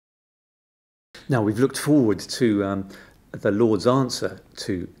Now, we've looked forward to the Lord's answer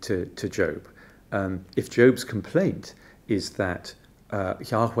to Job. If Job's complaint is that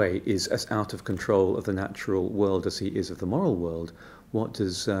Yahweh is as out of control of the natural world as he is of the moral world, what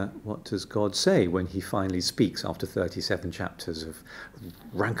does God say when he finally speaks after 37 chapters of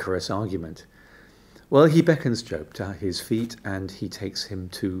rancorous argument? Well, he beckons Job to his feet and he takes him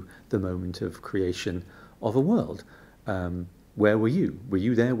to the moment of creation of a world. Where were you? Were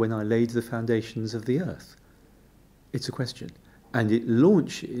you there when I laid the foundations of the earth? It's a question. And it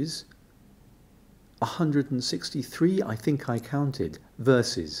launches 163, I think I counted,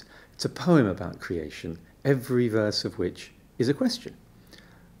 verses. It's a poem about creation, every verse of which is a question.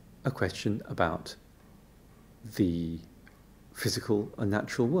 A question about the physical and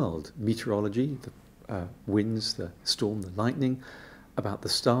natural world, meteorology, the winds, the storm, the lightning, about the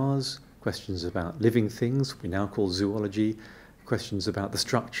stars, questions about living things we now call zoology, questions about the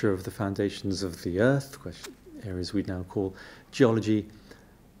structure of the foundations of the earth, areas we now call geology.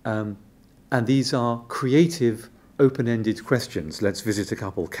 And these are creative, open-ended questions. Let's visit a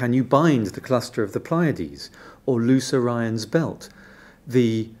couple. Can you bind the cluster of the Pleiades or loose Orion's belt?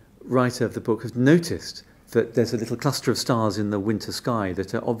 The writer of the book has noticed that there's a little cluster of stars in the winter sky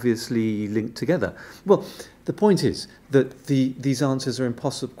that are obviously linked together. Well, the point is that these answers are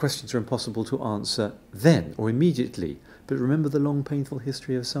impossible. Questions are impossible to answer then or immediately. But remember the long, painful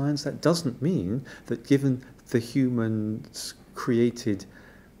history of science? That doesn't mean that given the humans created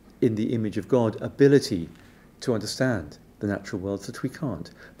in the image of God ability to understand the natural world, that we can't.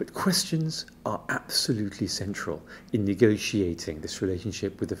 But questions are absolutely central in negotiating this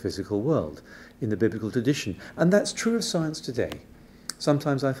relationship with the physical world in the biblical tradition. And that's true of science today.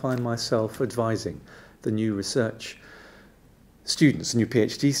 Sometimes I find myself advising the new research students, new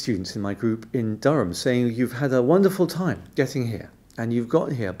PhD students in my group in Durham, saying you've had a wonderful time getting here, and you've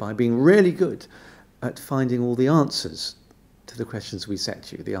got here by being really good at finding all the answers to the questions we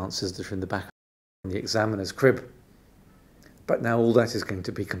set you, the answers that are in the back of the examiner's crib. But now all that is going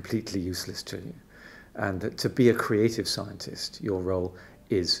to be completely useless to you. And that to be a creative scientist, your role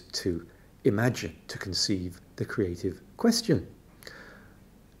is to imagine, to conceive the creative question.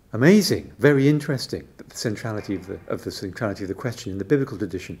 Amazing, very interesting, the centrality of the question in the biblical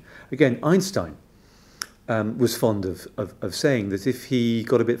tradition. Again, Einstein was fond of saying that if he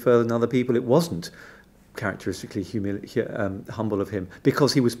got a bit further than other people, it wasn't characteristically humble of him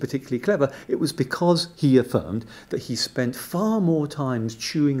because he was particularly clever. It was because he affirmed that he spent far more times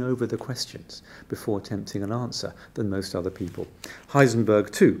chewing over the questions before attempting an answer than most other people.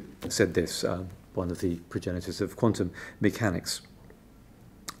 Heisenberg too said this, one of the progenitors of quantum mechanics.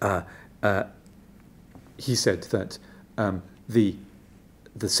 He said that the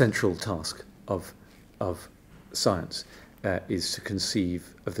central task of science is to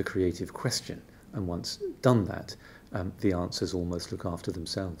conceive of the creative question. And once done that, the answers almost look after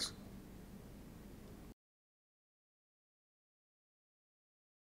themselves.